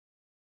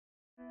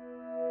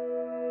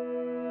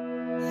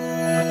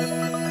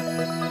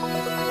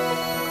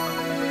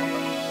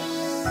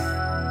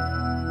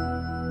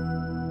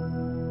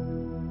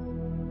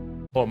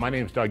Hello, my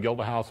name is Doug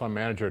Gildahouse. I'm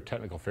Manager of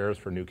Technical Affairs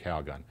for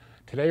Nu-Calgon.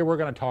 Today we're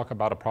going to talk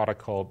about a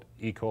product called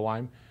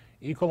Eco-Lyme.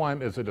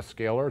 Eco-Lyme is a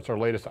descaler. It's our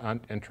latest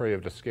entry of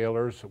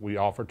descalers we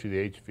offer to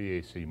the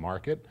HVAC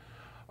market.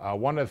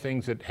 One of the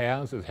things it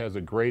has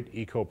a great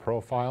eco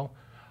profile.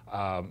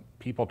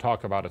 People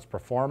talk about its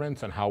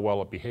performance and how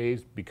well it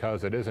behaves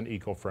because it is an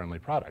eco-friendly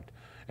product.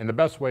 And the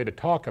best way to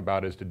talk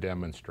about it is to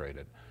demonstrate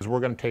it.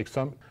 We're going to take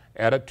some,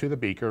 add it to the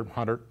beaker,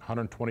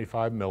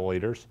 125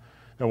 milliliters.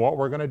 And what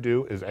we're going to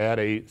do is add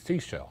a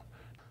seashell.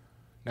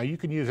 Now you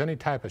can use any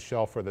type of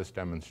shell for this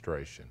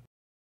demonstration.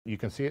 You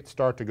can see it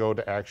start to go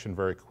to action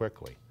very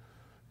quickly.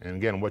 And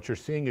again, what you're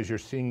seeing is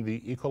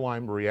the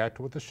Eco-Lyme react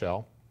with the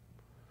shell,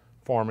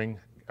 forming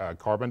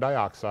carbon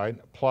dioxide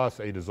plus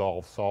a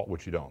dissolved salt,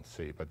 which you don't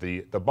see. But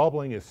the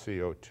bubbling is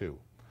CO2.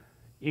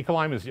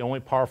 Eco-Lyme is the only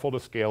powerful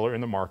descaler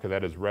in the market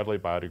that is readily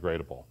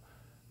biodegradable.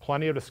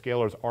 Plenty of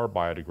descalers are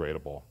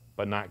biodegradable,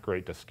 but not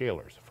great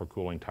descalers for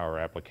cooling tower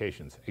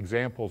applications.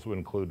 Examples would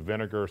include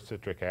vinegar,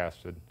 citric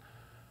acid.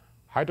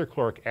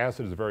 Hydrochloric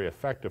acid is very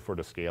effective for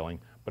descaling,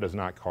 but is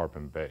not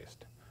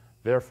carbon-based.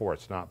 Therefore,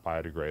 it's not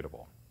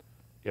biodegradable.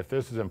 If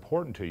this is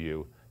important to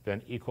you,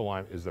 then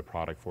Eco-Lyme is the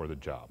product for the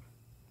job.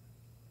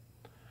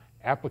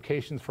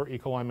 Applications for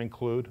Eco-Lyme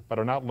include, but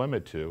are not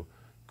limited to,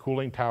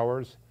 cooling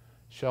towers,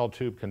 shell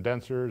tube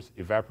condensers,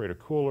 evaporator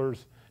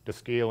coolers,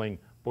 descaling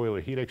boiler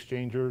heat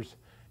exchangers,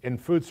 in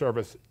food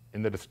service,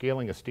 in the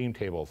descaling of steam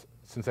tables,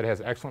 since it has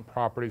excellent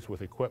properties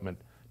with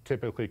equipment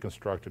typically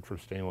constructed from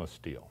stainless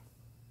steel.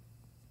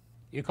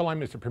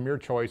 Eco-Lyme is the premier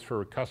choice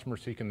for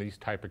customers seeking these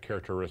type of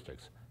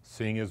characteristics.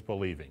 Seeing is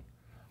believing.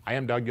 I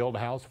am Doug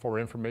Gildahouse. For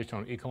information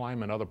on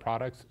Eco-Lyme and other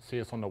products,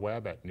 see us on the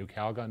web at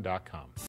nucalgon.com.